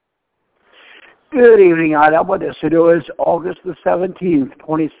Good evening, Iowa. This is August the 17th,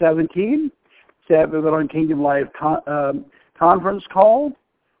 2017. We're on Kingdom Life conference call.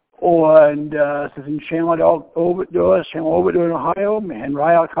 Und es ist in Chandler, Ohio, in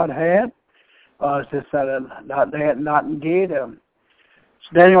Ryalcott Head. Es ist not in Gate.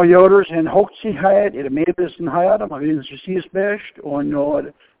 Daniel Yoders in Hoxie Head, in Mavis Head, I'm in the best. Und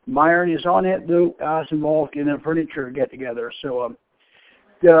Myron is on it, though I was involved in a furniture get-together. So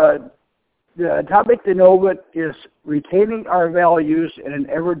the topic to know what is retaining our values in an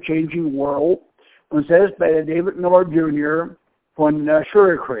ever-changing world. Und es ist by David Miller Jr. von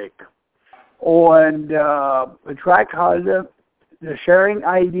Sugar Creek. Und Betraghalter, the sharing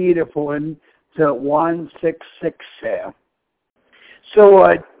ID davon zu 166. So,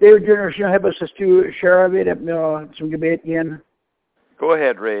 David Jr., you have us to share a bit zum Gebet gehen? Go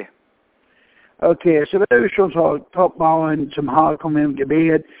ahead, Ray. Okay, so wir schon so top bauen zum Kommen im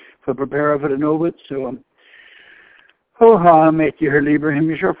Gebet für prepare für den Novit. So, mit dir, lieber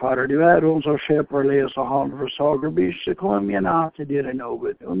himmlischer Vater, du hast unser Schöpfer, Leser, Hand, Versorger, bist du kommen wir nach zu dir in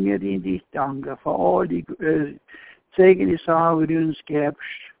Novit. Und wir dienen dich danke für all die Segen, die Sachen, die du uns gibst.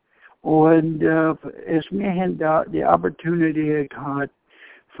 Und es mir haben da die Opportunity gehabt,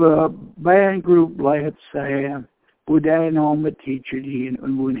 für bei einer Gruppe Leute zu sein, wo dein Name Teacher dienen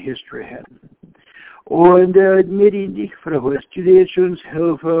und wo ein History haben. Und mir dienen dich für was, du willst uns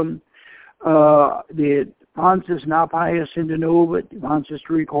helfen, die Francis Napai in the Novit, Francis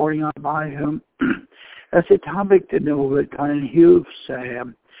recording on by him. As a topic to Novit kann hilf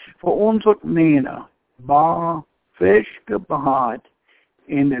sein, für uns und Männer, bar, fisch gebaut,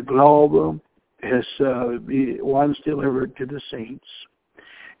 in the Glaube, as once delivered to the saints.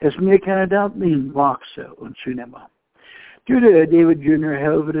 Es mir kann das nicht wachsen und Cinema. Du, David Jr.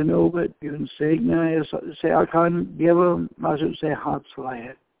 helfen den Novit, und segne, es kann geben, was es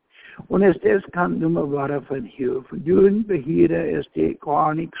Herzleihe. Und es das kann nur weiter von helfen. Du und Behirde ist die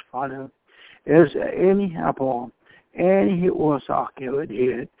gar nichts fallen. Es ähnliche Ursache hat,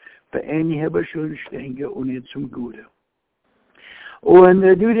 für ähnliche Beschuldigungen und nicht zum Gute. Und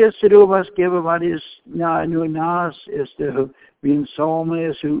du das du was geben, was ist nur nass, ist wie ein Psalm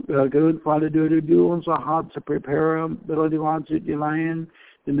ist, Grundfalle du unser Hart zu preparen, weil die want to line,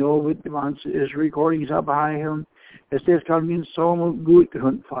 the know die want is recordings up high him. Es das kann wie ein Psalm gut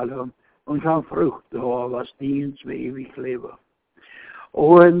grundfallen und kann Frucht haben, was dient für ewig Leben.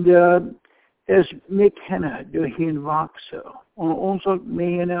 Und es wir können durch ihn wachsen und unsere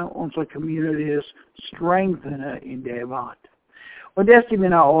Männer, unsere Communities strengthenen in der Welt. Und das ist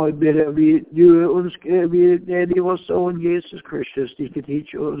mir auch bitte, wie die was so in Jesus Christus,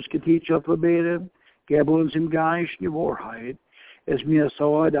 die uns geteacht auf Beten, gebe uns im Geist die Wahrheit, es mir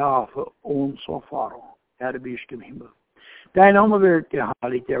so da für unser Vater, Herr, du bist im Himmel. Dein Name wird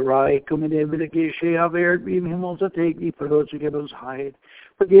geheiligt, der Reich, komme der Wille geschehe auf Erde, wie im Himmel so täglich, verhört gebe uns Heid.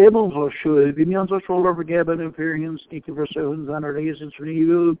 Vergebe unsere Schuld, wie wir unsere Schuld vergeben, und führe uns nicht in Versuchung, sondern lese uns von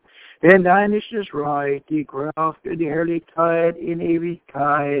Übel. Denn dein ist das Reich, die Kraft und die Herrlichkeit in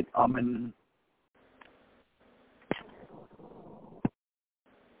Ewigkeit. Amen.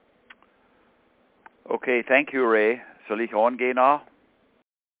 Okay, thank you, Ray. Soll ich angehen auch?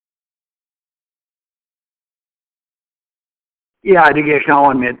 Ja, die gehe ich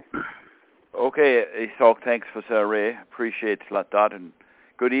auch mit. Okay, ich sage thanks for Sir Ray. Appreciate that and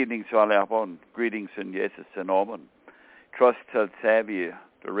good evening to all everyone. Greetings in Jesus' name. Trust that Savi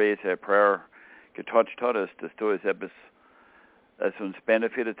to raise a prayer getouched hat us, dass du es etwas, es uns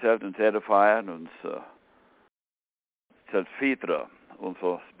benefitet hat, uns edifieren, uns zerfiedern,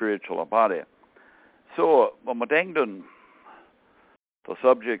 unser spiritual body. So, wenn man denkt an das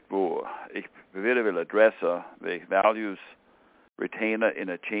Subject, wo ich wieder will adressen, welche Values retainer in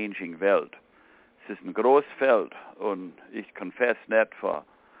a changing Welt. Es ist ein großes Feld und ich confess nicht für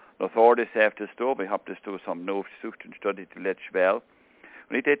Authorities after das da, ich habe das da some no gesucht und studiert die letzte Welt.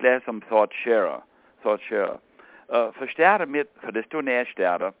 Und ich hätte lesen am Thought Share. Verstehe mit, für das du nicht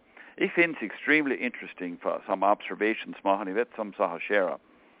sterne. Ich finde es extremely interesting für some observations machen, ich werde some Sachen share.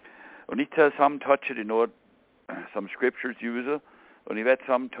 Und ich tell some touchen die Nord, some scriptures use, und ich werde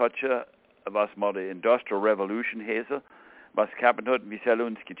some touchen, was mal die Industrial Revolution heiße, was gehabt hat, wie sehr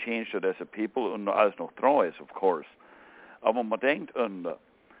uns gechanged hat as a people und alles noch dran ist, of course. Aber man denkt an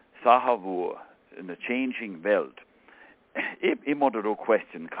Sachen, wo in der changing Welt, ich muss da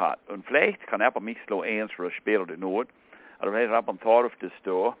question gehabt. Und vielleicht kann ich mich so answeren später die Not, aber vielleicht habe ich thought of das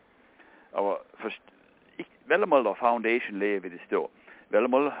da, aber ich will mal der Foundation leben, wie das da. Will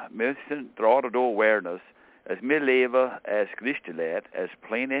mal müssen draw da awareness, als wir leben als Christenleid, als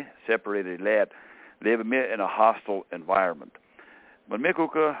plaine separated Leid, leben wir in a hostile environment. Wenn wir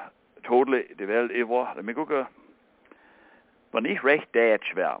gucken, totally det Welt ever. Men gucke, man nicht recht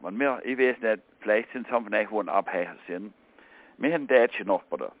Deutsch wär. Man mehr, ich weiß nicht, vielleicht sind some von euch wohnen abhängen sind. Mir haben Deutsch noch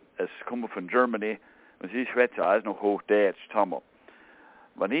bei der. Es kommen von Germany und sie schwätzen alles noch Hochdeutsch zusammen.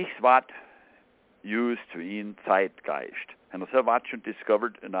 Wenn ich was used to in Zeitgeist, and so what schon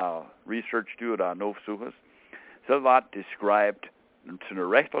discovered in our research do at our Novsuchers, so what described to the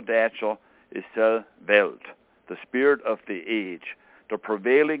rechter Deutscher is the Welt, the spirit of the age, the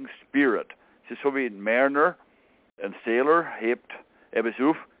prevailing spirit. Es ist so wie ein Mariner, ein Sailor hebt etwas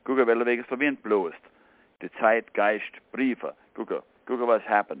auf, gucke, welcher Weg es der Wind bloßt. Die Zeitgeistbriefe, gucke, was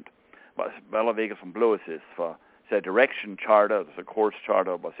happened. Welcher Weg es vom Bloß ist, for say direction charter, a course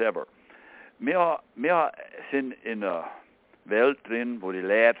charter, whatever. Wir sind in einer Welt drin, wo die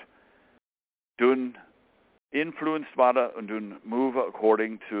Leute tun influenced werden und tun move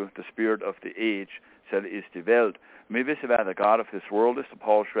according to the spirit of the age, so ist die Welt. Wir wissen, wer der God of this world ist.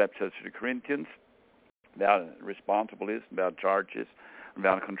 Paul schreibt zu den Corinthians, wer responsible ist, wer charge ist, und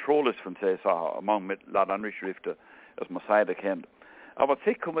wer control ist von dieser Sache, among mit laut andere Schriften, als man Seite kennt. Aber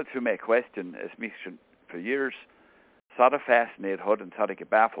jetzt kommen wir zu meiner Question, es mich schon für years so fasziniert hat und so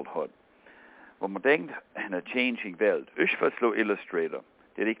gebaffelt hat. Wenn man denkt, in einer changing Welt, ich will es illustrieren,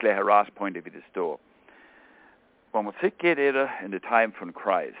 der ich gleich herauspointe, wie das da. Wenn man sich geht in the time von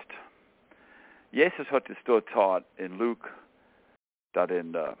Christ, Jesus hat es dort gesagt in Luke, dass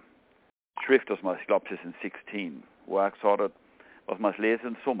in der Schrift, das man, ich glaube, es ist in 16, wo er gesagt hat, was man lesen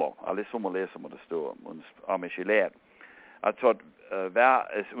im Sommer, alle Sommer lesen wir das da, und es haben wir gelehrt. Er sagt, wer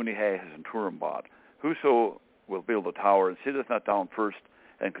es unihäß ein Turmbad, whoso will build a tower and sitteth not down first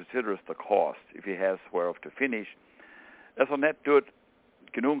and considers the cost, if he has whereof to finish, nicht dort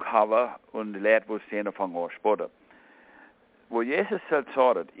genug haben und die Leute, wo sie anfangen zu spotten. Wo Jesus selbst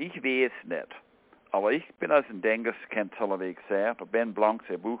sagt, ich weiß nicht, aber ich bin als ein Denkers, kennt Weg gesagt, Ben Blanc,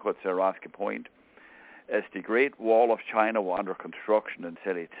 sein Buch hat sehr rausgepoint, as the Great Wall of China was under construction in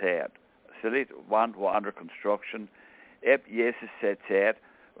Selig Zeit. Selig Wand war under construction, Jesus said,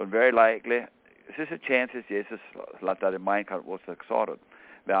 und very likely, es ist eine Chance, dass Jesus lässt das in meinen kann, was er gesagt hat.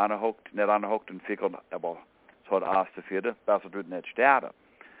 Wer nicht anhockt und fickert, aber so hat erst dafür, besser tut nicht sterben.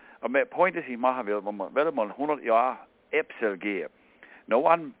 Aber mein Point ist, ich machen will, wenn man mal 100 Jahre Epsel gehen. Noch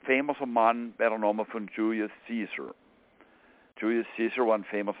ein famouser Mann, bei der Name von Julius Caesar. Julius Caesar war ein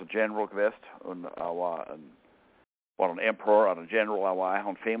famouser General gewesen und er war ein Emperor, ein General, er war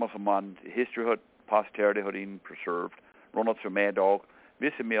ein famouser Mann. Die History hat, Posterity hat ihn preserved. Runter zu mehr Tag,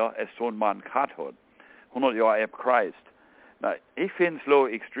 wissen wir, es so ein Mann gehabt hat. 100 Jahre ab Christ. Na, ich finde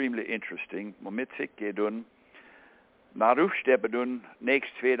es extremely interesting, man mit sich geht und nach Rufsteppen tun, nächst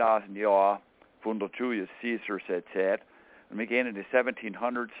 2000 Jahre von der Julius Caesar Zeit, und wir gehen in die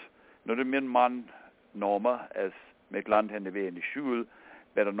 1700s, nur den Mann Name, als wir gelernt haben, in die Schule,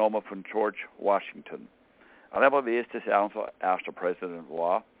 bei der Name von George Washington. Aber weiß, dass er unser erster Präsident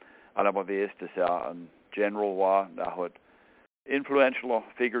war, aber weiß, dass er ein General war, der hat influential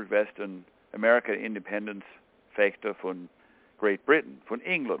Figure gewesen in American Independence Fechter von Great Britain, von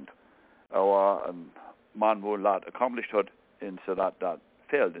England. Er war ein Mann, wo er accomplished hat in so that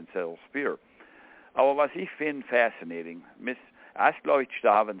Feld, in so Sphere. Aber was ich finde fascinating, erst glaube ich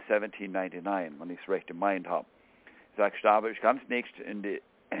gestorben in 1799, wenn ich es recht in Mind habe. Ich sage gestorben, ist ganz nächst in die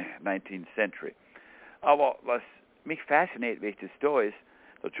 19th Century. Aber was mich fasziniert, wie ich das da ist,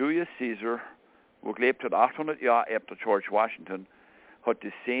 der Julius Caesar, wo gelebt hat 800 Jahre ab der George Washington, hat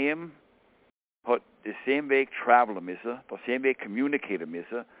den same Weg traveln müssen, den same Weg communicaten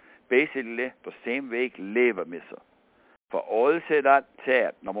müssen, basically den same Weg leben müssen. Für all diese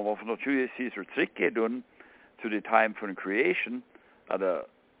Zeit, wenn man von der Julius Caesar zurückgeht und zu der Time von Creation, oder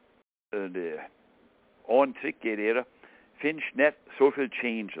die Ohren zurückgeht, finde ich nicht so viel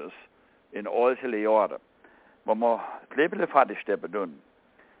Changes in all diese Jahre. Wenn man das Leben fertig steppen tun,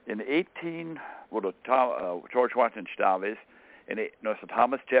 in 18, wo der George Washington starb ist,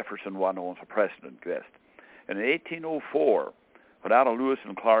 Thomas Jefferson war noch unser Präsident gewesen. In 1804 hat Adam Lewis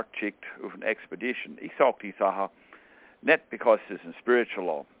und Clark geschickt auf eine Expedition. Ich sage die Sache nicht, because es ein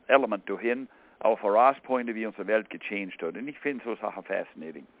spiritual element dahin, aber von uns Point of View unsere Welt gechanged hat. Und ich finde so Sachen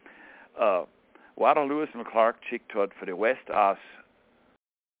fascinating. Wo Adam Lewis und Clark geschickt hat für die West als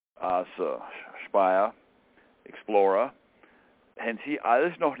Spire, Explorer, haben sie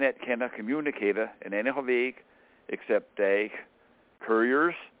alles noch nicht können communicaten in einem Weg, except die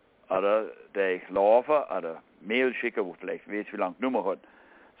Couriers oder die Laufen oder Mail schicken, wo vielleicht weiß, wie lange die Nummer hat.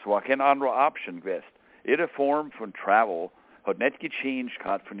 Es war keine andere Option gewesen. Jede Form von Travel hat nicht gechanged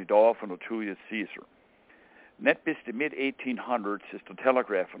gehabt von den Dauer von der Julius Caesar. Nicht bis die Mid-1800s ist der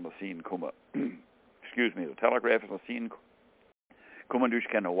Telegraph an der Scene gekommen. Der Telegraph ist an der Scene kunne man dus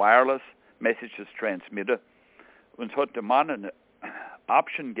wireless messages transmitter. Und så hadde man en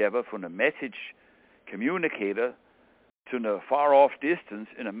option giver for en message communicator to en far off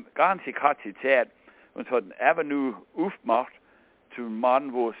distance in en ganske kort tid. Und så hadde en avenue aufgemacht til man,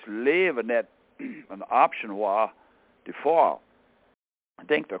 hvor leve net en option var det for. Jeg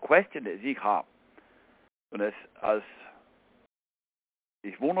tænkte, der question is ikke har. Und als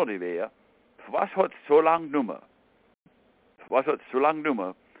ich wundere det wäre, for was hat so lang nummer? For was hat so lang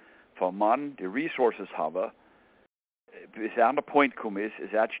nummer for man, de resources haben, hvis der andre point kommer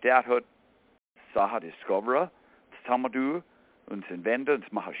is at start hat, så har discoverer, sammen du, und inventor,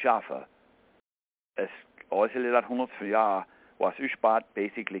 und macher schaffer. Es også lidt at 100 år, was udspart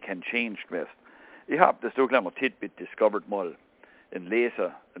basically can change gewesen. Ich habe das so gleich mal tidbit discovered mal, en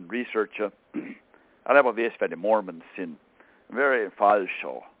læser, en researcher, og der var vist, hvad de Mormons sind. Very falsch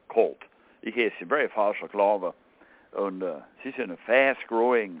og koldt. Ich heiße very falsch og glaube, und sie sind en fast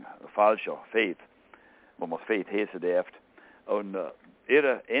growing falsch faith, hvor man faith heiße det efter. Und en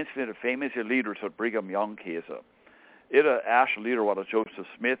af de famous leaders hat Brigham Young heiße. Erste leader var der Joseph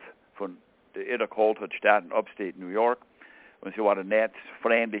Smith, von der kaldt hat staat in upstate New York, und sie war der net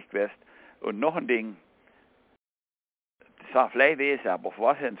freundlich gewesen. Und noch ein Ding, das vielleicht weiß aber,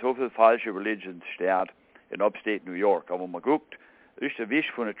 was sind so viele falsche Religions staat in upstate New York. Aber man guckt, ist der Wisch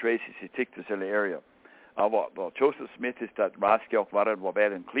von der Tracy, sie tickt das in der Area. Aber der Joseph Smith ist das Raskioch war bei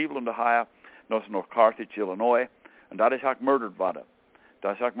in Cleveland, Ohio, noch Carthage, Illinois, und da ist auch murdered worden.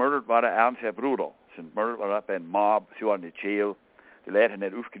 Da ist auch murdered worden, er und sein Bruder sind murdered worden bei einem Mob, sie waren in Jail, die Leute haben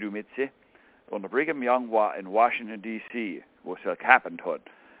nicht aufgedreht mit sie. Und der Brigham Young war in Washington, D.C., wo es gehappend hat.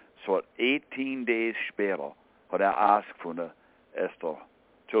 So 18 days später hat asked von der Esther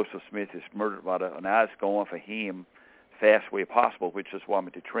Joseph Smith is murdered worden, and I was going for him fast way possible, which is why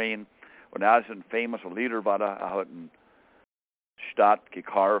me to train. Und I was a famous leader worden, hat eine Stadt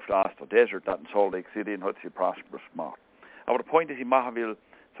gecarved aus der Desert, das in Salt Lake City, und hat sie prosperous gemacht. Aber der Point ist, ich machen will,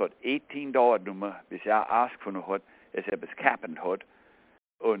 so hat 18 dauert nummer, bis asked von hat, es etwas happened hat.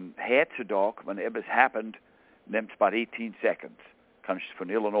 Und heutzutage, wenn etwas happened, nimmt es about 18 seconds. Kannst von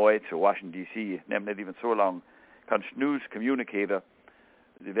Illinois zu Washington, D.C., nimmt nicht even so lang. Kannst News Communicator,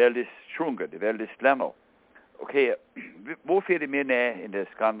 die Welt ist schrunger, die Welt ist länger. Okay, wo fehlt mir näher in das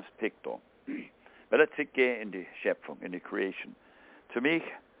ganze Picture? Weil das geht in die Schöpfung, in die Creation. Zu mich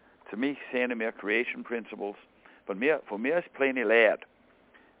sehen wir Creation Principles. Von mir ist kleine Lehrt.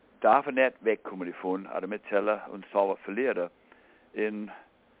 Darf nicht wegkommen davon, aber mitzählen und soll verlieren in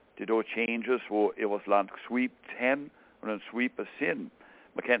die do changes, wo ihr was Land sweept hin und ein sweeper sin.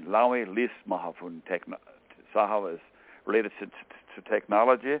 Man kann lange List machen von Sachen, ist related to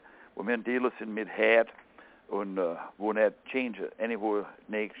technology, wo wir dealen sind mit Herd und wo nicht change anywhere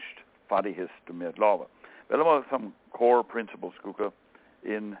nächst fertig ist damit laufen. Wenn wir some core principles gucken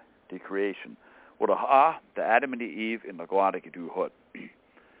in die Creation, oder der Adam und die Eve in der Garten getan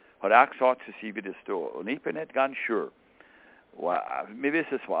hat auch gesagt zu sie, wie das da. Und ich bin nicht ganz sure. Wir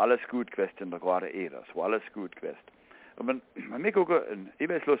wissen, es war alles gut gewesen in der Garten Eden. Es war alles gut gewesen. Und wenn wir gucken, ich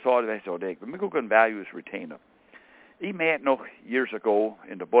weiß nicht, was ich so denke, wenn wir gucken Values Retainer. Ich made noch years ago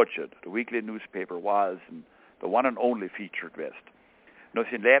in the budget, the weekly newspaper was the one and only featured gewesen. Nun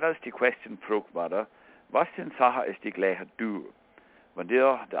sind leider die Question gefragt worden, was sind Sachen ist die gleiche du? Wenn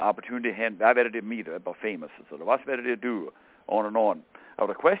dir die Opportunity haben, wer werdet ihr meeten, über Famous, oder was werdet ihr do? On and on.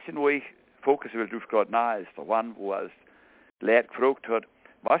 Aber die Question, wo ich fokussen will, drauf gerade nahe, ist der one, wo es Leute gefragt hat,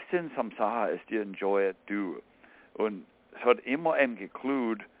 was sind some Sachen ist die enjoy do? Und es hat immer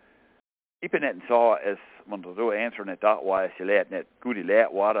geklud, ich bin nicht so, als man so answer nicht da war, als die Leute nicht gute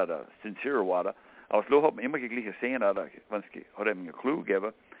Leute waren oder sincere waren, aber es hat man immer gleich gesehen, oder wenn es hat ihm geklud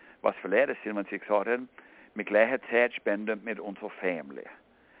gegeben, was für Leute sind, wenn sie gesagt haben, wir gleiche Zeit spenden mit unserer Familie.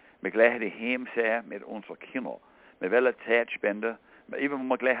 Wir gleiche die Heimseher mit unseren Kindern. Wir wollen Zeit spenden, even wenn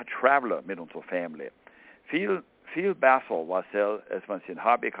wir gleiche Traveler mit unserer Familie. Viel besser war es, als wenn sie ein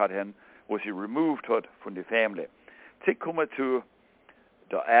Hobby hatten, wo sie removed hat von der Familie. Sie kommen zu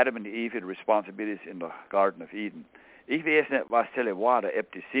der Adam und Eve responsibilities in der Garden of Eden. Ich weiß nicht, was die Worte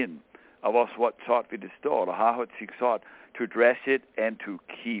ob die sind, aber was sagt wie das da, da hat sie gesagt, to dress it and to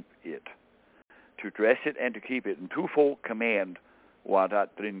keep it. To dress it and to keep it. Ein twofold command war da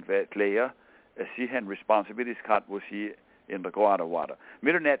drin gelegen, es sie haben responsibilities gehabt, wo sie in der Garden waren.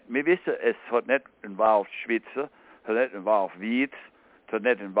 Wir wissen, es hat nicht involved Schwitzer, es hat nicht involved Wietz, es hat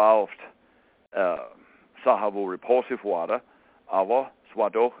nicht involved Sachen, wo repulsive waren, aber es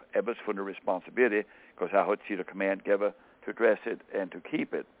war doch etwas von der responsibility, because hat sie der command gegeben, to dress it and to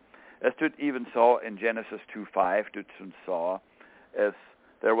keep it. Es tut even so in Genesis 2:5, tut uns so, as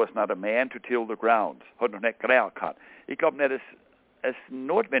there was not a man to till the ground. Hat noch nicht Grail gehabt. Ich glaube nicht, dass es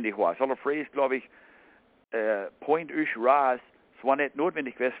notwendig war. Allerfriest, glaube ich, point euch raus, es war nicht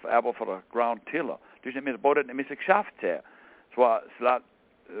notwendig gewesen, aber für der Ground Tiller. Dus nicht mit Boden nicht geschafft hat. Es war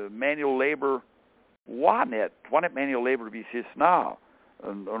manual labor war nicht manual labor wie es ist now.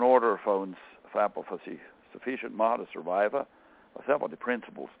 In order for uns, for sich sufficient amount to survive, was aber die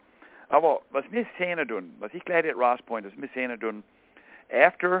principles. Aber was wir sehen tun, was ich gleich rauspointe, was wir sehen tun,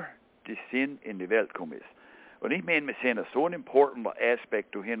 after die Sinn in die Welt gekommen ist. Und ich meine, wir sehen so ein important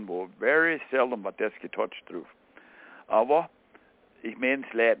Aspekt dahin, wo very seldom wird das getouched drauf. Aber ich meine,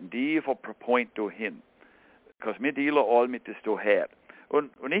 es leiten die von Point dahin. Because wir dealen all mit das da hat.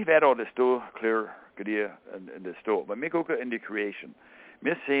 Und ich werde auch das da klar gedehe in das da. Aber wir gucken in die Creation.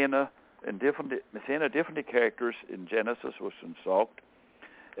 Wir sehen different characters in Genesis, was uns sagt,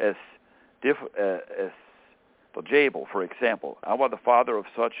 as der Jabal, for example. I was the father of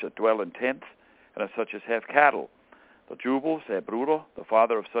such that dwell in tents, and of such as have cattle. The Jubal, their bruder, the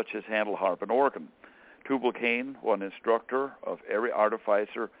father of such as handle harp and organ. Tubal Cain, one instructor of every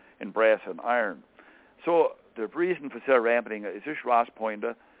artificer in brass and iron. So the reason for their ramping is this last point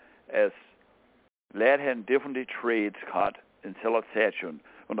as lad had different trades caught in Celebration.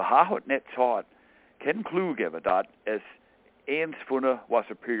 Und der Haar hat nicht gesagt, kein Clue geben, dass es eins von was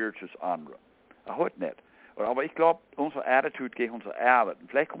superior zu das andere. Hat nicht. Aber ich glaube, unsere Attitude gegen unsere Arbeit, und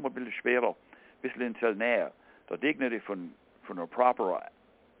vielleicht kommen wir ein bisschen später, ein bisschen in Zell näher, der Dignity von einer proper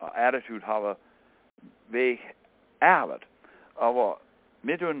Attitude haben, wie Arbeit. Aber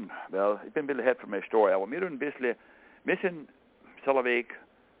wir tun, ich bin ein bisschen head von meiner Story, aber wir tun ein bisschen, wir sind selber Weg,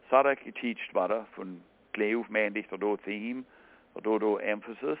 Sadak geteacht worden, von Kleuf, Mendig, der Theme, der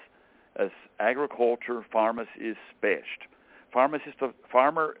Emphasis, as agriculture, farmers is best. Farmers is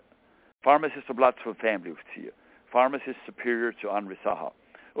the Platz für Family aufziehen. Farmers is superior zu anderen Sachen.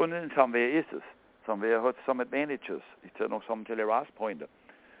 Und in somewhere ist es. Somewhere hat some advantages. Ich zähle noch some Telerauspointe.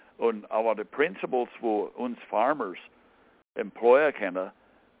 Und aber die Principles, wo uns Farmers Employer kennen,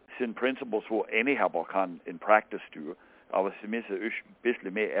 sind Principles, wo anyhow kann in Practice tun. Aber sie müssen ein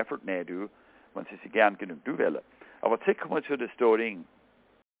bisschen mehr Effort mehr tun, wenn sie gern genug tun wollen. Aber jetzt kommen wir zu das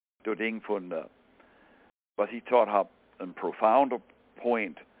Ding von, was ich dort habe, ein profounder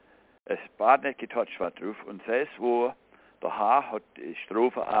Point. Es war nicht getouched was drauf. Und das ist, wo der Haar hat die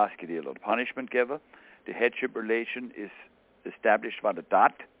Strafe ausgedealt oder Punishment gegeben. Die Headship Relation ist established by the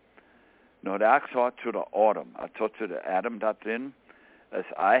dat. Nur er hat gesagt zu der Adam. Er hat gesagt zu der Adam da drin, as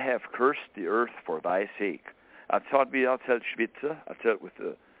I have cursed the earth for thy sake. Er hat gesagt, wie er erzählt schwitze, er erzählt with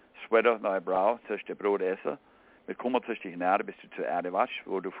the sweater on thy brow, zuerst der Brot essen. Mit Kummer zuerst dich in Erde, bis du zur Erde wasch,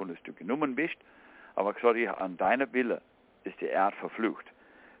 wo du von das du genommen bist. Aber er hat gesagt, an deiner Wille ist die Erde verflucht.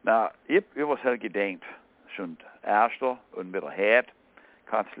 Na, ich habe über das gedenkt, schon erster und mit der Herd,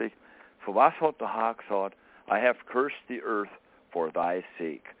 kanzlich. Für was hat der Herr gesagt, I have cursed the earth for thy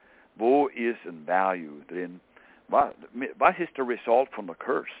sake. Wo ist ein Value drin? Was ist der Result von der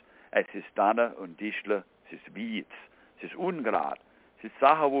Curse? Es ist Danne und Dischle, es ist Wietz, es ist Ungrad, es ist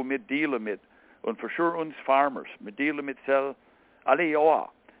Sachen, wo wir dealen mit. Und für sure uns Farmers, wir dealen mit alle Jahre.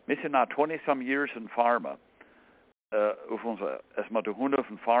 Wir sind nach 20-some years in Pharma. Auf unser, erstmal die Hunde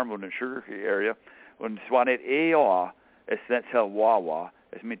von Farm und in Sugar Area. Und es war nicht ein Jahr, es ist nicht so Wawa,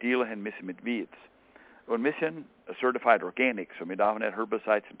 es mit dealen müssen mit Wietz. Und wir sind certified organic, so wir dürfen nicht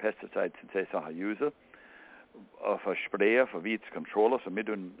Herbicides und Pesticides und so Sachen usen. Für Sprayer, für Weeds Controller, so wir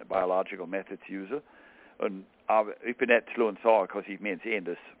tun biological methods usen. Und aber ich bin nicht slow und sauer, because ich meine sehen,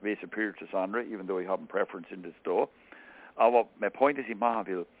 das wäre superior zu das andere, even though ich habe eine Preference in das da. Aber mein Point ist, ich machen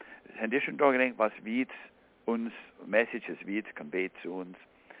will, es ist schon da gedacht, was Weeds uns, Messages Weeds conveyed zu uns.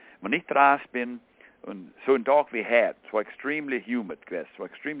 Wenn ich draußen bin, und so ein Tag wie heute, es war extremely humid gewesen, es war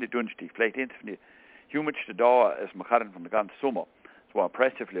extremely dunstig, vielleicht eins von den humidsten Dauer, als man hatten von der ganzen Sommer. Es war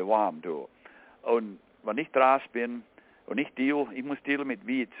oppressively warm da. Und wenn ich draußen bin, und ich muss dealen mit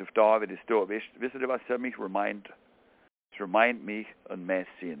Weeds auf da, wie das da. Wisst ihr, was mich remind mich an mein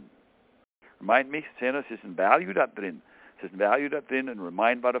Sinn. Remind mich, es ist ein Value da drin. Es ist ein Value da drin und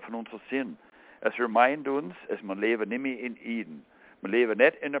remind weiter von unserem Sinn. Es remind uns, dass man leben nicht mehr in Eden. Man leben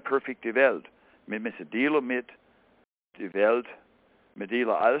nicht in einer perfekten Welt. Wir müssen dealen mit der Welt. Wir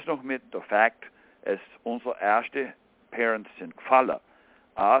dealen alles noch mit der Fakt, dass unsere ersten Parents sind gefallen.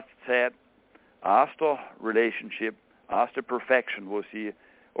 Aus der Relationship, aus der Perfection, wo sie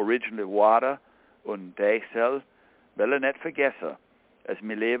originally waren und die selbst wollen nicht vergessen, dass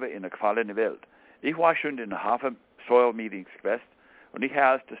wir leben in einer gefallenen Welt. Ich war schon in einer Haufen Soil Meetings gewesen und ich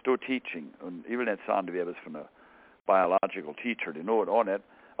habe das dort Teaching und ich will nicht sagen, wir haben es von einer biological teacher, die know it auch nicht,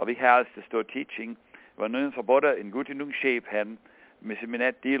 aber ich habe das dort Teaching, wenn wir unsere Body in gut genug Shape haben, müssen wir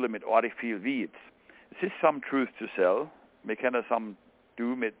nicht dealen mit ordentlich viel Weeds. Es ist some truth to sell, vi kender sammen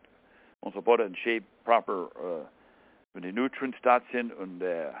du mit unser Body shape proper when the nutrient statien und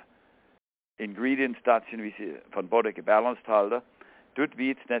ingredient statien wie sie von Body gebalanced halten, dort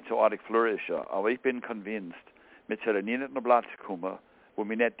wird's nicht so artig flourishen. Aber ich bin convinced, mit solchen nicht auf Platz kommen, wo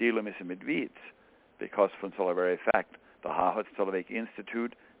wir nicht dealen müssen mit Weeds. Because from so very fact, the Harvard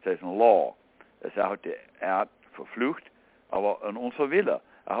Institute says in law, es hat die Art verflucht, aber in unser Wille,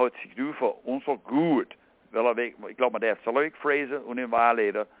 hat sich du für unser Gut, weil ich glaube, man darf solche Phrasen und in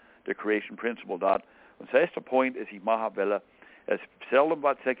Wahrleder, the creation principle dort. Und das erste Point ist, ich mache will, es seldom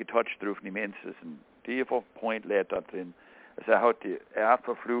was sich getouched drauf, die Menschen, und die Point lehrt da drin, es hat die Art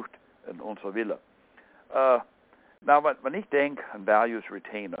verflucht in unser Wille. Na, wenn ich denke an Values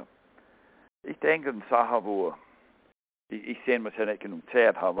Retainer, ich denke an Sachen, wo ich sehen, was ich nicht genug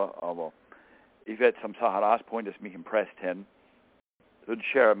Zeit habe, aber ich werde zum Sachen auspoint, das mich impressed haben, und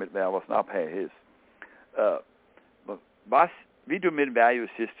share mit wer was nachher ist. Wie du mit dem Value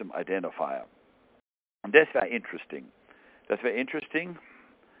System identifieren. Und das wäre interesting. Das wäre interesting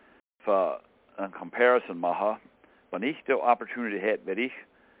für ein Comparison machen, wenn ich die Opportunity hätte, werde ich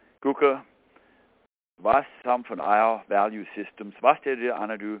gucken, was haben von euer Value Systems, was der dir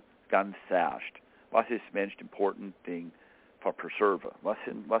an du ganz sagst. Was ist Mensch important Ding für Preserve? Was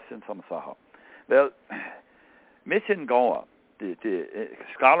sind so Sachen? Well, bisschen gehen. Die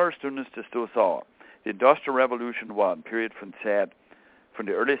Scholars tun es das so. The Industrial Revolution war ein Period von Zeit von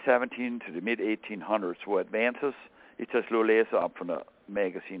the early 17 to the mid 1800s, wo advances, ich das nur lese ab von der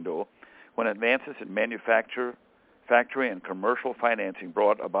Magazine da, when advances in factory and commercial financing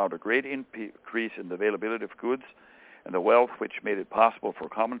brought about a great increase in the availability of goods and the wealth which made it possible for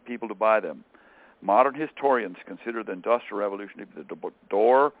common people to buy them. Modern historians consider the Industrial Revolution to be the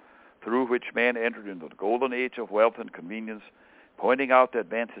door through which man entered into the golden age of wealth and convenience, pointing out the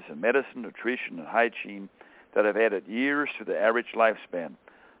advances in medicine, nutrition, and hygiene that have added years to the average lifespan.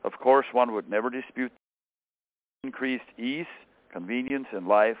 Of course, one would never dispute increased ease, convenience in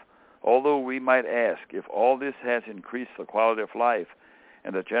life, although we might ask if all this has increased the quality of life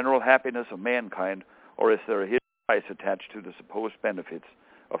and the general happiness of mankind, or is there a hidden price attached to the supposed benefits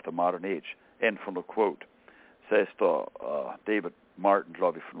of the modern age? End from the quote. Says David Martin,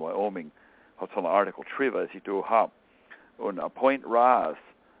 glaube ich, von Wyoming, hat so ein Artikel geschrieben, als ich da habe. Und ein Point raus,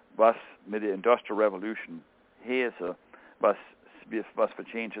 was mit der Industrial Revolution heiße, was für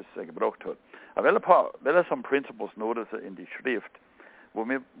Changes gebraucht hat. Ich will some principles notice in die Schrift, wo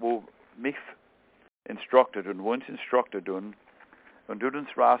mich instructed und uns instructed und du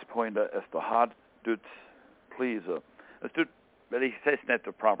uns rauspointen, es der hart tut please. Es tut, weil ich es nicht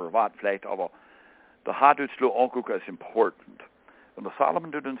der proper Wort vielleicht, aber der hart tut lo angucken ist important. Und der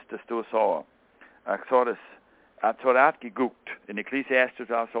Solomon tut uns das so. Er hat geguckt, in Ecclesiastes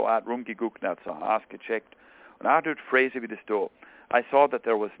also hat rumgeguckt, hat so ausgecheckt, und er tut Phrase wie das da. I saw that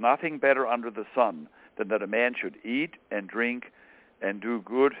there was nothing better under the sun than that a man should eat and drink and do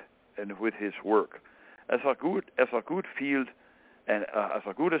good and with his work. Als gut fühlt und als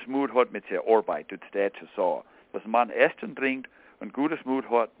gutes Mut hat mit seiner Arbeit, tut es das so. Dass man esst und trinkt und gutes Mut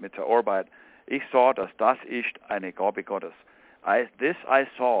hat mit der Arbeit, ich sah, dass das ist eine Gabe Gottes. This I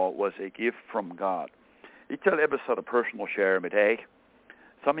saw was a gift from God. Ich will etwas so personal share mit euch.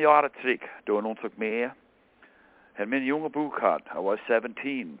 Some Jahre zurück, da in unserer Gemeinde, had mir ein junger Buch gehabt. I was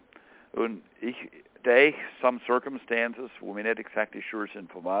 17. Und durch some circumstances, wo wir nicht exactly sure sind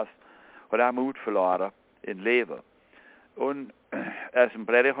von was, hat er Mut verloren in Leben. Und als ein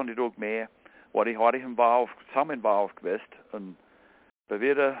Prediger von der Gemeinde, war ich involved gewesen. Und bei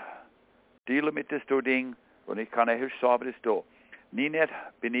wieder dealen mit das Ding, und ich kann euch sagen, das da. Nie nicht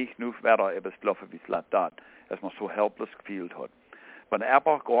bin ich nur weiter etwas gelaufen, wie es da, dass man so helpless gefühlt hat. Wenn er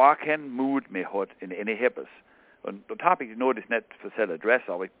aber gar keinen Mut mehr hat in eine Hippes, und das habe ich nur das nicht für seine Adresse,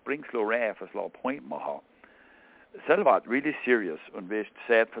 aber ich bringe es nur rein, für so ein Point machen. Selber war really serious, und wie ich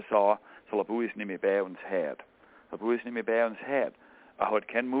gesagt habe, soll er nicht mehr bei uns hat. Er hat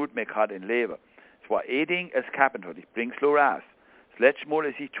keinen Mut mehr gehabt im Leben. Es war ein Ding, es gehabt hat, ich bringe es nur raus. Das letzte Mal,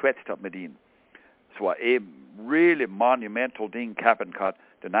 als ich geschwätzt habe mit ihm, es war ein really monumental Ding gehabt hat,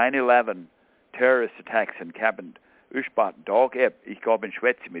 the 9/11 terrorist attacks in gehabt. Ich war Tag ab, ich gab ihn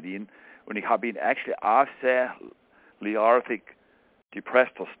schwätzen mit ihm, und ich habe ihn actually auch sehr lethargic,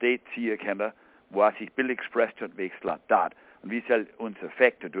 depressed State ziehen können, wo er sich billig expressed hat, wegen das. Und wie es uns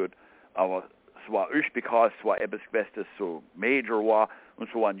affected hat, aber es war because es war etwas gewesen, das so major war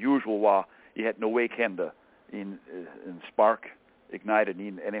und so unusual war, ich hätte no way kennen, in Spark ignited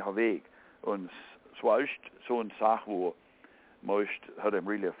in any Weg. Und es war so eine Sache, wo hat ihm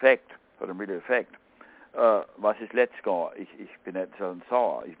really effect. Was ist letzt gehen? Ich bin nicht so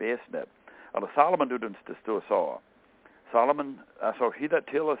sauer, ich weiß nicht. Aber Solomon tut uns das so sauer. Solomon, so he that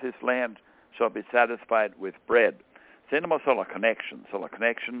tilleth his land shall be satisfied with bread. Sen maar zal a connection,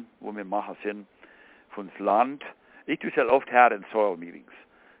 wo wir machen sind, von das Land. Ich tue es oft her in Soil Meetings.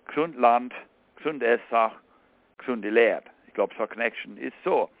 Gesund Land, gesund Essach, gesunde Lehre. Ich glaube, so connection ist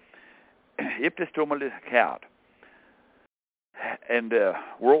so. Ich habe das mal gehört. In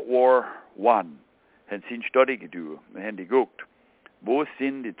World War I haben sie eine Studie getan. Wir haben geguckt, wo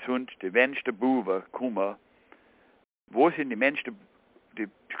sind die wenigsten Buben gekommen, wo sind die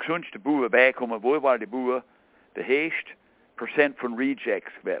gesundeste Buben beigekommen, wo waren die Buben der höchste Prozent von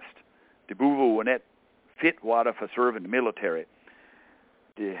Rejects gewesen. Die Buben, die nicht fit waren für Serve in the Military.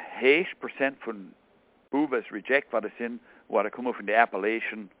 Die höchste Prozent von Buben, die reject waren, waren kommen von der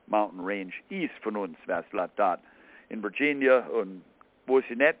Appalachian Mountain Range east von uns, was dort. In Virginia, und wo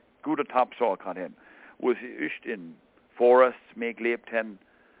sie nicht gute Topsoil hatten, wo sie echt in Forests mehr gelebt haben.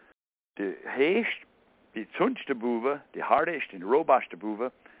 Die höchste, die zunste Buben, die hardeste, die robuste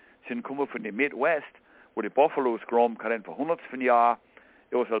Buben, sind kommen von der Midwest, wo die Buffaloes geräumt haben vor hunderten von Jahren.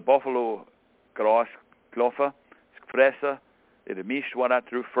 Es was ein Buffalo Gras gelaufen, gefressen, der Mist war da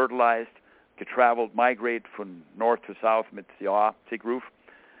drauf, fertilized, getravelt, migrate von North to South mit Jahr, Ruf,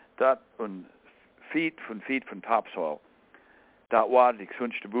 das und feed von Topsoil. Das war die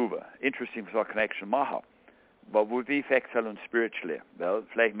gesundeste Buben. Interesting, so eine Connection machen. Aber wo wir wechseln spiritually, well,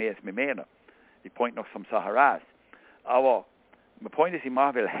 vielleicht mehr als wir meinen. Ich point noch some Sachen raus. Aber mein Point ist, ich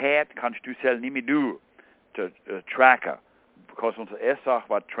mache, weil heute kannst du selber nicht mehr tun, zu tracken. Because unser Essach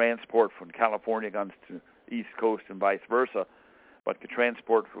war Transport von California ganz zu East Coast und vice versa. But the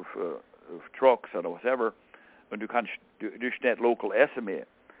transport of trucks oder whatever. Und du kannst nicht local essen mehr.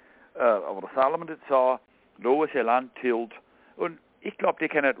 Aber Solomon das sah, da ist ihr Land tillt. Und ich glaube, die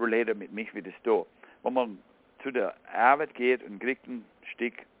kann nicht relaten mit mich, wie das da. Wenn man zu der Arbeit geht und kriegt ein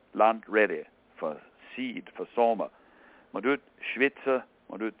Stück Land ready für Seed, für Sommer. Man tut schwitzen,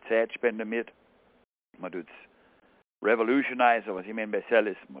 man tut Zeitspende mit, man tut revolutionize, was ich meine bei Cell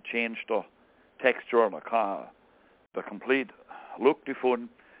ist, man change the texture, the complete look davon,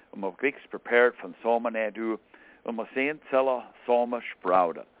 und man kriegt prepared von Sommer näher durch, und man sehen Zeller Sommer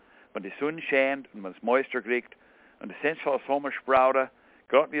sprauden. Wenn die Sonne scheint und man es Moisture kriegt, und das essential Sommer sprauden,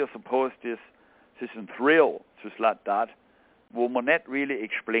 gerade wie es supposed ist, es ist ein Thrill, so es lädt das, wo man nicht really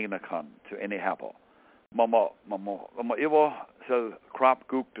explainen kann zu any Happen. Wenn man immer so Crop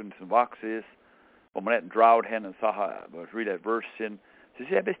guckt und es Wachs ist, wo man nicht einen Drought haben und Sachen, was really adverse sind, es ist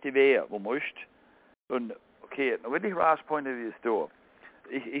ja bis die Wehe, wo man ist. Und okay, dann will ich rauspointen, wie es da.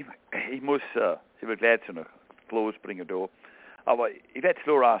 Ich muss, ich will gleich zu einer Close bringen da. Aber ich werde es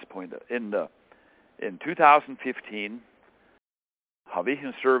so rauspointen. In 2015 habe ich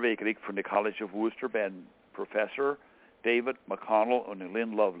ein Survey gekriegt von der College of Worcester bei einem Professor David McConnell und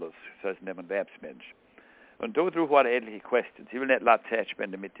Lynn Lovelace, das heißt ein Werbsmensch. Und da drauf waren etliche Questions. Ich will nicht laut Zeit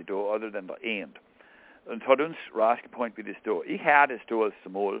spenden mit dir da, other than the end. Und es hat uns rausgepoint, wie das da. Ich habe das da als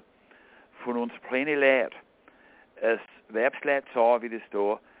Mal von uns kleinen Leuten. Als Werbsleute sah, wie das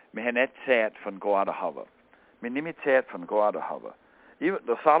da, wir haben nicht Zeit von Gott haben. Wir haben nicht mehr Zeit von Gott haben.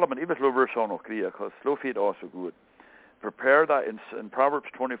 Der Solomon, ich will es auch noch kriegen, because so viel auch so gut. Prepare thy, in Proverbs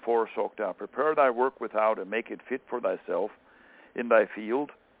 24, sagt er, prepare thy work without and make it fit for thyself in the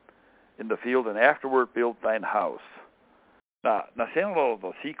field, and afterward build thine house. Now sehen wir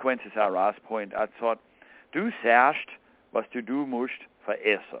die Sequences heraus, Point, er sagt, du sagst, was du tun musst für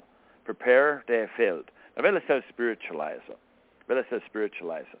Essen. Prepare der Feld. Na, will es das spiritualisieren.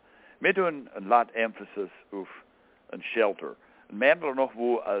 Wir tun ein lot Emphasis auf ein Shelter. Und mehr noch,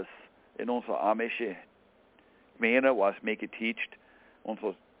 wo als in unserer amische Gemeinde, was mir geteacht,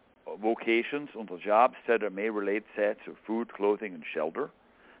 unsere vocations, unsere Jobs, that are may relate to food, clothing and shelter.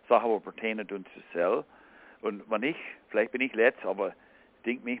 Sachen, die pertainen uns zu Cell. Und vielleicht bin ich letzt, aber ich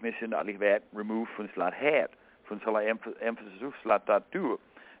denke mich, wir sind eigentlich weit removed von Slat Head, von so einer Emphasis auf Slat dat do,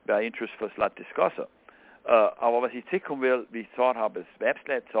 bei Interest für Slat discussen. Aber was ich zicken will, wie ich gesagt habe, ist,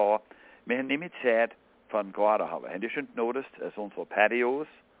 Webslet sah, wir haben nicht mehr Zeit von Garten haben. Habt ihr schon noticed, als unsere Patios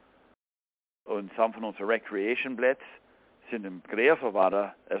und some von unseren Recreation Plätze sind im größer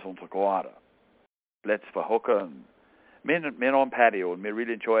Wasser als unsere Garten. Plätze für Hocken. Wir haben ein Patio und wir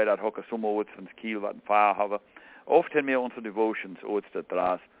really enjoy that Hocken Sommerorts von Kiel, was ein Feuer haben. Oft haben wir unsere Devotions orts da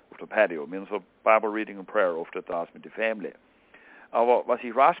draußen auf der Patio. Wir haben unsere Bible Reading and Prayer oft da draußen mit der Family. Aber was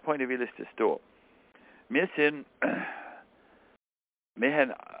ich rauspointen will, ist das da. Wir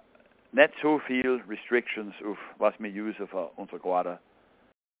haben nicht so viel Restrictions auf was wir usen für unsere Garten.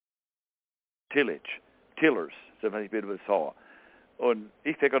 Tillers, so was ich wieder sagen. Und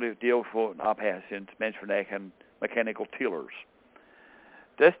ich denke, die von abhängig sind, Menschen von mechanical tillers.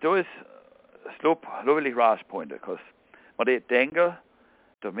 Das da ist, will ich rauspointen, because Og det denker,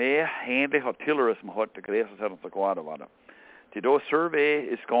 der mere handle har tillere som har det græs, så det går der var der. Det då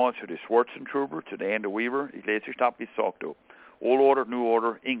survey is going to the Schwarzentrooper, to the Andy Weaver. I læser stop vi sagt då. Old order, new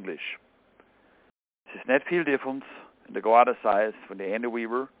order, English. There's not viel difference in the God size from the Andy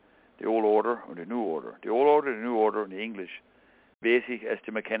Weaver, the old order, and the new order. The old order, the new order in the English, basic as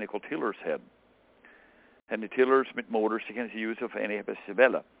the mechanical tillers had. And the tillers with motors, you can use for any of the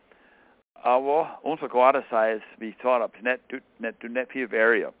Sibella. Our unser God size, we thought up, do not viel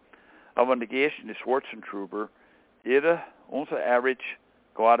vary. Our negation, the Schwarzentrooper, unser average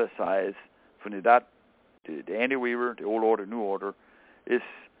God size from the Andy Weaver, the old order, new order, is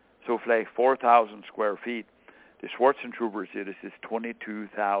so like 4,000 square feet. The Schwarzentroopers is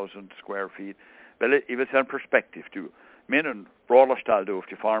 22,000 square feet. Well, it was in perspective too. Min and Brawlerstall do if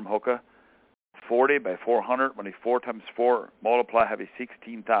the farm hooker 40 by 400, when 4 times 4 multiply have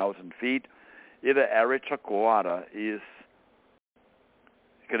 16,000 feet. The average Aguada is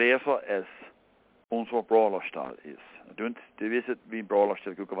greater as unser Brawlerstall is. Det viser vi en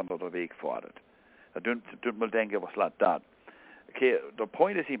Brawlerstall kunne vandre der væk for det. Jeg dømt må denke hvor slat dat. Okay, the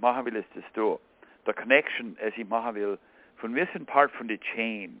point is he Mahavil is to store. The connection as he Mahavil from missing part from the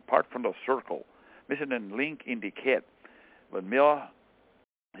chain, part from the circle, missing a link indicate. But mere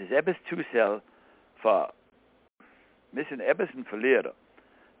is ebbes to sell for missing ebbesen verleden.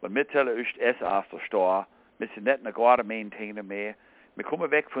 But me tell us es after store, missing net na guarda maintainer me. Me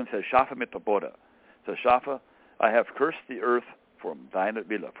komme weg von sig schaffe mit der Buddha. So schaffe, I have cursed the earth from thine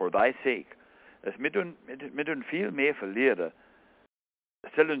wille, for thy sake. As mit un viel mehr verlieren,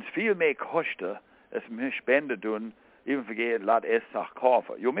 soll uns viel mehr kosten, als wir spenden tun, even vergehen, laat Essach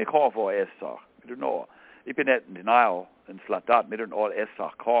kaufen. Jo, mir kaufen Essach. Du know, ich bin nicht in denial, und slat dat, mit un all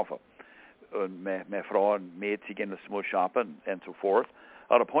Essach kaufen. Und meine Frauen, Mädchen gehen small shoppen, and so forth.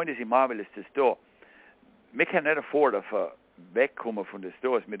 Aber der Point ist, immer will ist das da. Wir können nicht afford, für wegkommen von des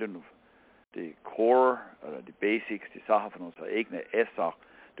Stores, mit un die Core, die Basics, die Sachen von unserer eigenen Essach,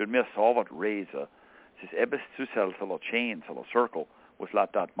 tun mir sauber raise. Es ist etwas zu sell, so a chain, so a circle, was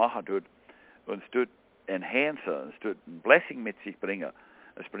lat dat machen tut, und es tut enhancer, es tut ein Blessing mit sich bringen,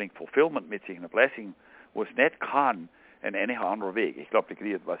 es bringt Fulfillment mit sich, eine Blessing, was nicht kann in any anderer Weg. Ich glaube, die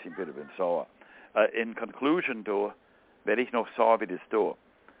kriegt, was ich bitte bin, so. In conclusion, do, werde ich noch sagen, wie das do.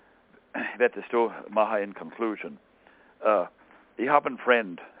 Ich werde das do machen in conclusion. Ich habe einen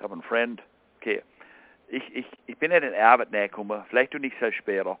Freund, okay, ich bin nicht in Arbeit nachgekommen, vielleicht du nicht sehr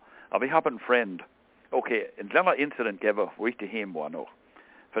später, aber ich habe einen Freund, okay, ein kleiner Incident gegeben, wo ich daheim war noch.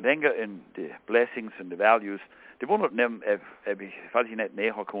 Verdenke in die Blessings und die Values, die wundert nehmen, falls ich nicht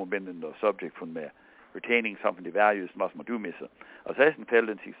näher gekommen bin in der Subject von mir, retaining some of the values, was man tun müssen. Als ersten Feld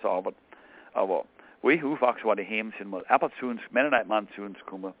in sich sauber, aber wo ich aufwachsen war daheim, sind wir aber zu uns, Mennonite Mann zu uns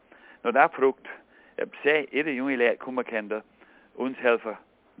gekommen, und da fragt, sei, jeder junge Leute kommen könnte, uns helfen,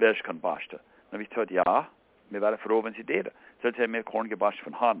 wer ich kann basteln. Dann habe ich gesagt, ja, wir wären froh, wenn sie täten. Sonst haben wir Korn gebastelt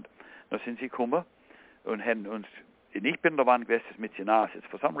von Hand. Dann sind sie gekommen und haben uns, ich bin da waren gewesen mit sie nass.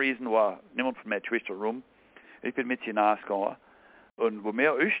 For some reason war niemand von mir twisted rum. Ich bin mit sie nass gegangen. Und wo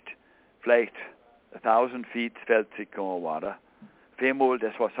mir ist, vielleicht 1000 Feet Feld gegangen waren. Viermal,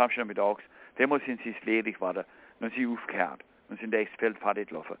 das war Samstag mittags, viermal sind sie ledig waren, und sie aufgehört. Und sind das Feld fertig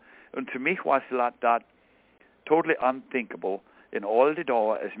gelaufen. Und für mich war es das totally unthinkable. In all die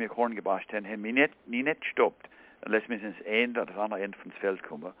Dauer, als wir Korn gebastelt haben, wir nicht gestoppt, unless wir ins Ende oder das andere Ende vom Feld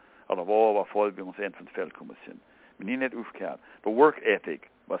kommen. Oder wo aber voll, wie wir ins Ende vom Feld kommen sind. Wir nicht aufgehört. The work ethic,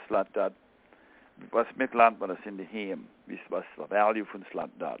 was mit Land man das in die Heim, was der Value von das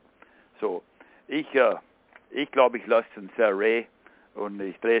Land da. So, ich glaube, ich lasse den Sarah und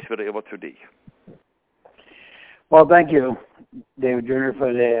ich drehe es wieder über zu dich. Well, thank you, David Jr.,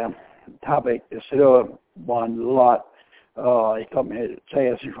 for the topic. It's still one lot. Ich kann mir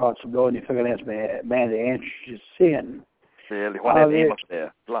sagen, dass ich was zu tun, ich vergesse jetzt mehr die Ängste sehen. Ja, ich war nicht immer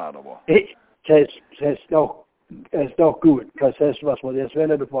der, klar, aber. Es ist doch gut, das ist, was wir jetzt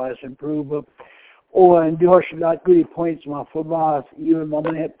wollen, bevor es improve. Und du hast schon gute Points mal vermacht, even wenn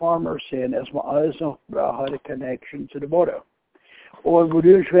man nicht Farmer sehen, dass man alles noch braucht, eine Connection zu der Border. Und wo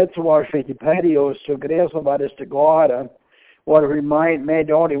du schwätze warst, mit die Patios, so Gräser war das der Garde, what remind me,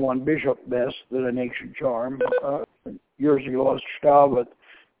 the only one bishop best, the Nation Charm, years ago, als Stab,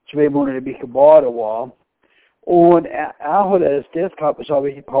 2 Monate bin ich gebaut war. Und auch das gehabt, habe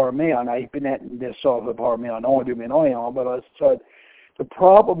ich ein paar mehr, und ich bin nicht in das so ein paar mehr, noch du mir neu, aber das ist the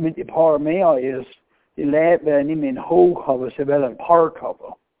problem mit den paar mehr ist, die Leute werden nicht mehr hoch haben, sie wollen ein Park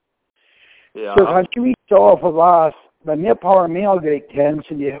haben. Ja. So kannst du nicht so für was, wenn wir paar mehr gekriegt haben,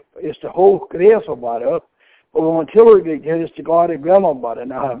 ist der hoch größer geworden, und wenn man Tiller gekriegt hat, ist der gerade größer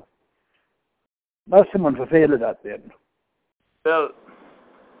geworden. Was kann man verfehlen das denn? Well,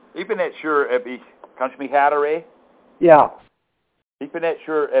 ik ben net sure heb ik, kan je me herinneren? Ja. Ik ben net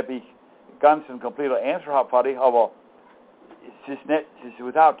sure heb ik ganz een complete answer heb voor die, maar het is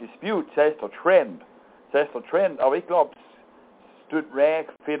without dispute, het is de trend. Het is de trend, maar ik geloof, stut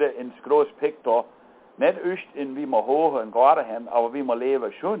rijk verder in het groot picture, net echt in wie we hoog en graden hebben, maar wie we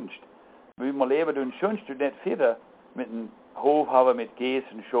leven schunst. Wie we leven doen schunst, doet net verder met een hoofd hebben met geest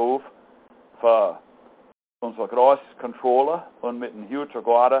en schoof voor onze grascontroller en met een huge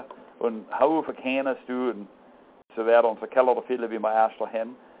graden en hoeveel kennis doen, zo werden onze keller de veel wie we eerst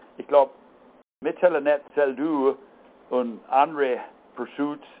hebben. Ik geloof, met zullen net zelf doen en andere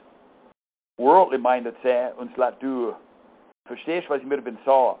pursuits worldly minded zijn, ons laat doen. Verstehst du, was ich mir bin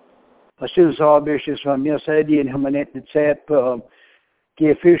so? Was du so bist, von mir sei die in haben nicht die Zeit,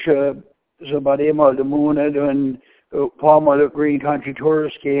 die Fische so bei dem mal den Monat und ein paar Mal auf Green Country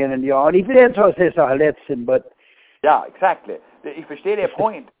Tours gehen und ja, und ich finde das ist auch letzten, but ja, exactly. Ich verstehe den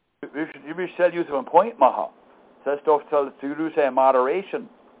Point. Du willst selber use einen Point machen. Das heißt doch, du say moderation.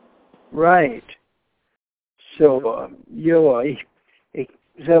 Right. So, ich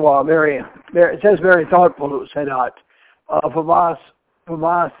said, well, it says very thoughtful, said that. Für was,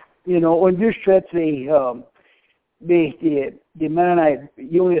 und du stellst die Mennonite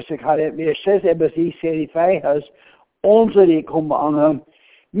Jungs, wir sagen, etwas, ich sehe die Fähigkeit, unsere kommen an,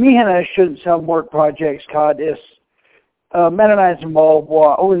 wir haben schon some work projects gehabt, ist, Mennonites involved,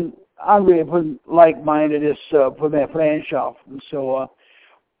 und andere von like-minded ist, von der Freundschaft, und so,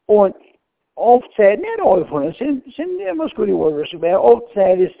 und oft sagt, nicht alle von uns, sind immer gute Workers, aber oft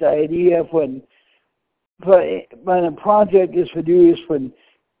sagt, ist die Idee von, when a project is produced when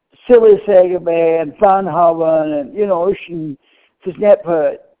silly sagen and fun haben and it's net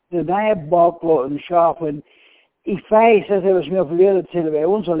für the Diablo and shop and ich weiß, dass was mir verwirrt sind bei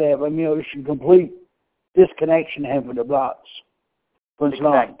unser Leben, wir ein complete disconnection haben von der Platz von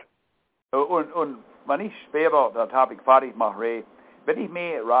Land. Und wenn ich später das Topic fertig mache, wenn ich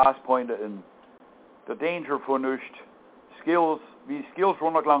mehr rauspointe in the danger von nicht wie Skills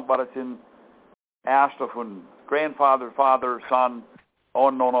runtergelangt sind, erster von Grandfather, Father, Son,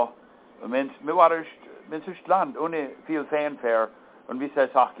 und noch. Wir waren das Land ohne viel Fanfare und wie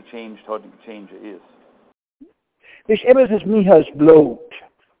es auch gechanged hat, gechanged ist. Ich immer das mich als Blut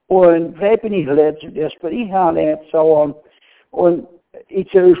und vielleicht bin ich letztes, aber ich habe jetzt so und ich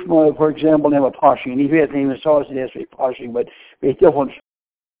zuerst mal, for example, nehmen wir Pasching. Ich weiß nicht, was so ist, das wie Pasching, aber ich davon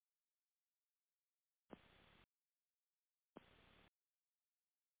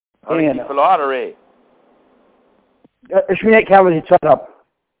Ich verlade. Ich will nicht haben, die Zeit ab.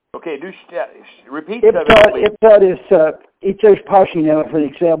 Okay, du repeat that. It's just Pasching, for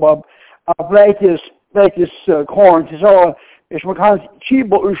example. Vielleicht ist Korn, ist man kann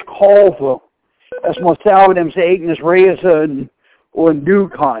Chibo ist kaufen, dass man selber dem eigenes Reisen und du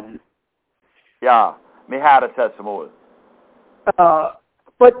kann. Ja, mir hat es das mal.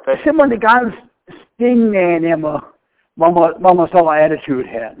 But similar to ganz Ding immer, man so eine Attitude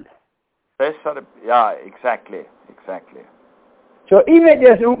hat. Ja, exactly. So even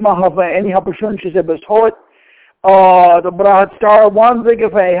das Utmachen für eine Person, die bis heute, der Brat Star One Big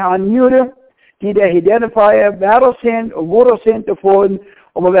für Herrn Jude, die der identifizieren, wer sind und wo sind davon,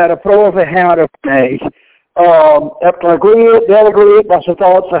 und wir werden Probe für Herrn nicht. Agreed, was es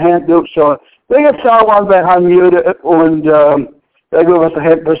all zu Hand tut, so, Big Star One für Herrn Jude und, der geht was zu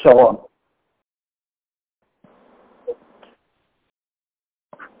Hand besorgen.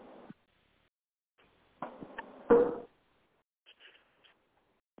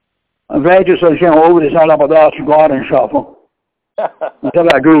 En wij dus als je over is allemaal daar te gaan en schaffen. Dat is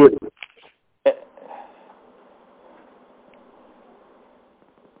wel goed.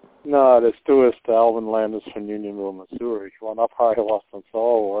 No, det största Alvin Landis från Unionville, Missouri. Ich war nach High Western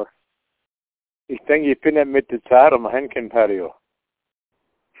Soul. Ich denke, ich bin nicht mit der Zeit am Henken-Patio.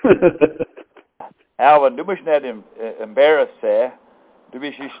 Alvin, du musst nicht embarrassed sein. Du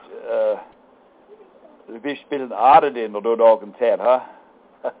bist nicht, du bist ein bisschen aardig in der Dagen Zeit, ha?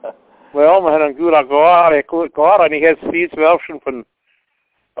 Well, wir haben ein guter Garten. Und ich habe Seeds schon von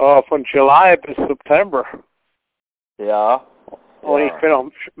July bis September. Ja. Und ich bin auch,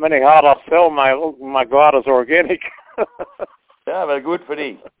 wenn ich habe das Fell, mein Garten ist organic. Ja, wel gut für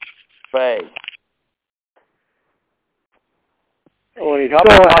dich. Fei. Und ich habe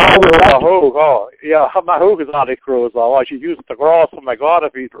mein Hoch, ja, mein Hoch ist auch nicht groß, aber ich use the grass for my garden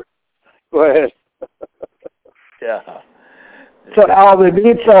feeder. Go ahead. Ja. Så Alvin, vi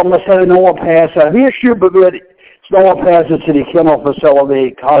vet om att säga några passar. Vi är supergoed några passar till de kommer för så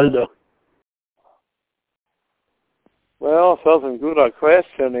vi kallar. Well, that's a good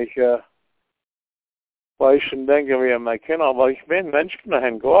question. Weil ich schon denke, wie man kann, aber ich bin Menschen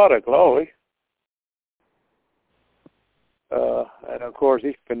dahin gerade, glaube ich. And of course,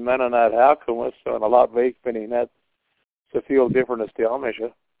 ich bin Mennonite herkommen, so in a lot Weg bin ich nicht so viel different als die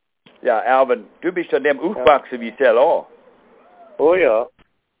Amische. Ja, Alvin, du bist an dem aufgewachsen wie Sel auch. Oh ja.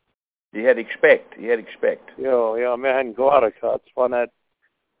 Die hätte ich gespeckt. Ja, wir haben gerade gehabt. Es war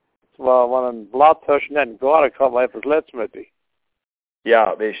ein Blatttisch, nicht gerade gehabt, weil etwas letztes mit dich.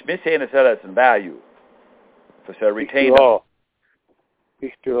 Ja, wir sehen es als ein Value. Für so Retainer.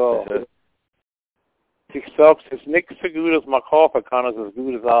 Ich tue auch. Ich sag's, es ist nichts so gut, als man kaufen kann, als es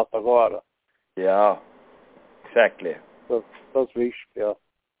gut ist als der gerade. Ja, exactly. Das ist wichtig, ja.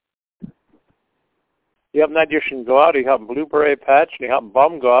 Ich habe nicht just einen gerade, ich habe einen Blueberry Patch und ich habe einen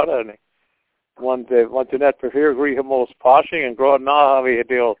Baum gerade. Und ich wollte nicht prefer griechen muss Pashing und gerade nach habe ich ein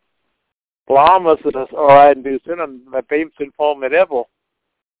Deal Blames, das arbeiten die sind und mit Beam sind voll mit Apple.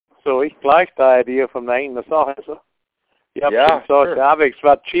 So, ich gleich die Idee von der eigenen Sache. So. Ich habe schon gesagt, sure. Ich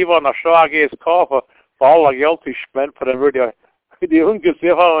werde Chiva nach Schwage ist kaufen, für alle Geld ich spende, dann würde ich die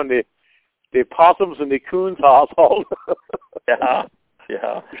Ungeziefer und die Possums und die Kuhns ausholen. Ja.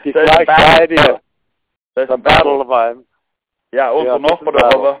 Die gleiche Idee. Das ist ein Battle dabei. Ja, unser Nachbar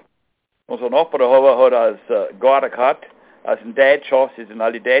hat als Garde gehabt, als ein Deutscher, sie sind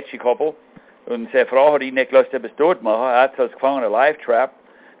alle deutsche Koppel. Und seine Frau hat ihn nicht gelassen, etwas dort machen. Er hat als Gefangener Live-Trap.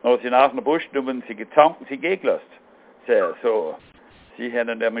 Dann hat sie nach dem Busch genommen, sie gezankt und sie gegelassen. So, sie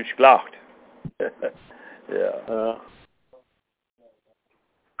haben dann mich gelacht. Ja.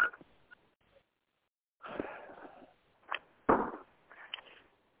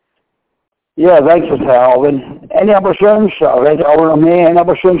 Ja, thanks for Alvin. Any other songs? Right over me. Any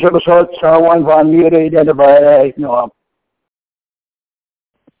other songs ever saw Star One Von Mute identified? No.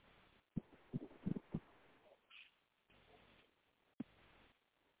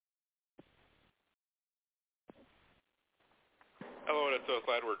 Hello, it's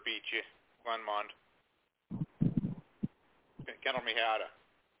Edward Beachy, Glenmont. Kennel me how to.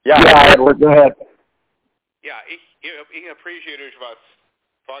 Ja, Edward, go ahead. Ja, ich appreciate euch was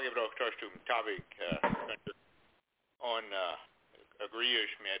vorgebracht hast zum Topic und agree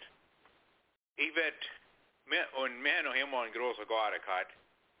ich mit. Ich werde mir noch immer ein großer Garde gehabt.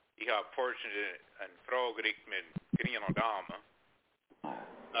 Ich habe fortunate eine Frau gekriegt mit grüner Dame.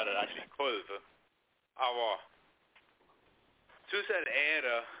 Not actually geholfen. Aber zusätzlich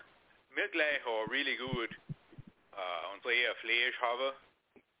mir gleich auch really gut unsere eher Fleisch haben,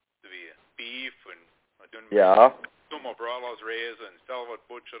 so wie Beef und dann Summer Brothers Raise und Salvat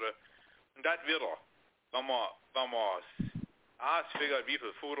Butcher und das wieder, wenn man ausfigert, wie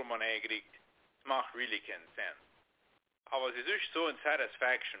viel Futter man einkriegt, das macht really keinen Sinn. Aber es ist so eine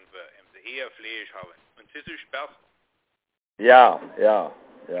Satisfaction, wenn sie eher Fleisch haben und es ist besser. Ja.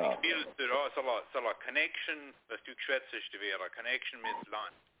 Ich spiele da so eine Connection, was du geschwätzt hast, wäre eine Connection mit dem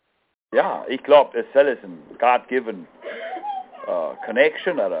Land. Ja, ich glaube, es ist ein God-given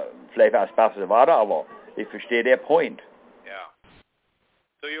Connection, oder vielleicht was besser war, aber ich verstehe den Point. Ja.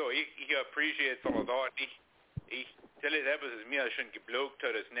 So, ich appreciate so eine Sache. Ich stelle etwas, das mir schon geblockt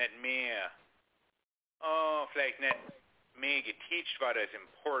hat, das nicht mehr, vielleicht nicht mehr geteacht war, das ist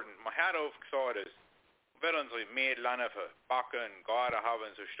important. Man hat oft gesagt, dass wir unsere Mädchen verbacken, gerade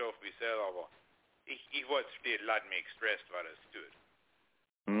haben so Stoff wie selber, aber ich wollte es Leute mehr gestresst, weil das tut.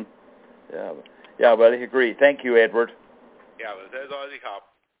 Yeah, well, I agree. Thank you, Edward. Ja, das ist alles ich habe.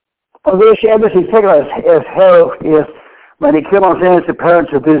 Also ich habe sich figure if hell if when he came on saying the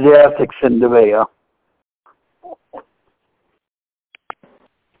parents enthusiastic in the way, yeah.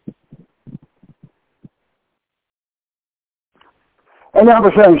 En dan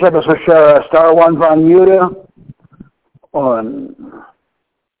beschrijven ze hebben zo'n Star One Von Mute und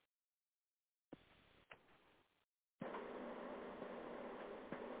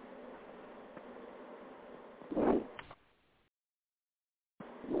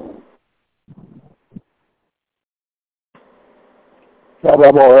ja, we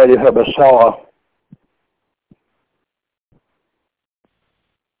hebben already hebben saw.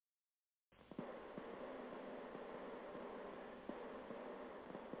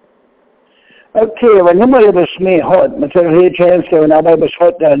 Okay, wenn immer das mehr hat, man soll hier Chance geben, aber was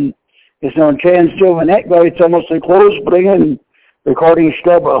hat, dann ist noch ein Chance zu, wenn nicht, weil ich muss den Close bringen, Recording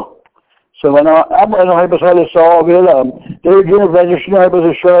stoppen. So wenn aber noch etwas alles sagen will, der Junior, wenn ich schnell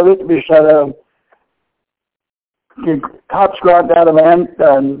etwas schreibe, bis die Cops go out of the end,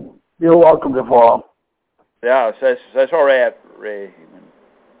 then you're welcome to fall. Yeah, that's all right, Ray.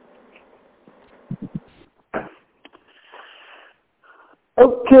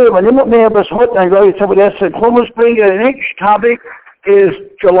 Okay, when you me up as hot, I'm going to tell you this. Columbus Spring, the next topic is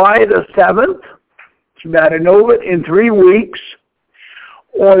July the 7th. About to know it in 3 weeks.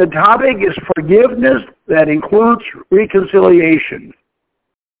 Or the topic is forgiveness that includes reconciliation.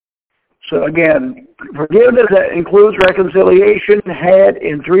 So again, forgiveness that includes reconciliation had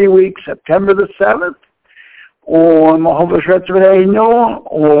in 3 weeks, September the 7th. Und wir hoffen, wir wieder noch.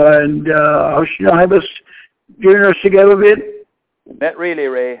 Und hast du noch etwas Juniors together with? Not really,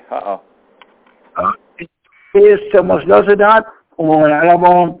 Ray. Ist, was das da? Und alle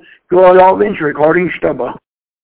waren gerade auf ins Recording stoppen.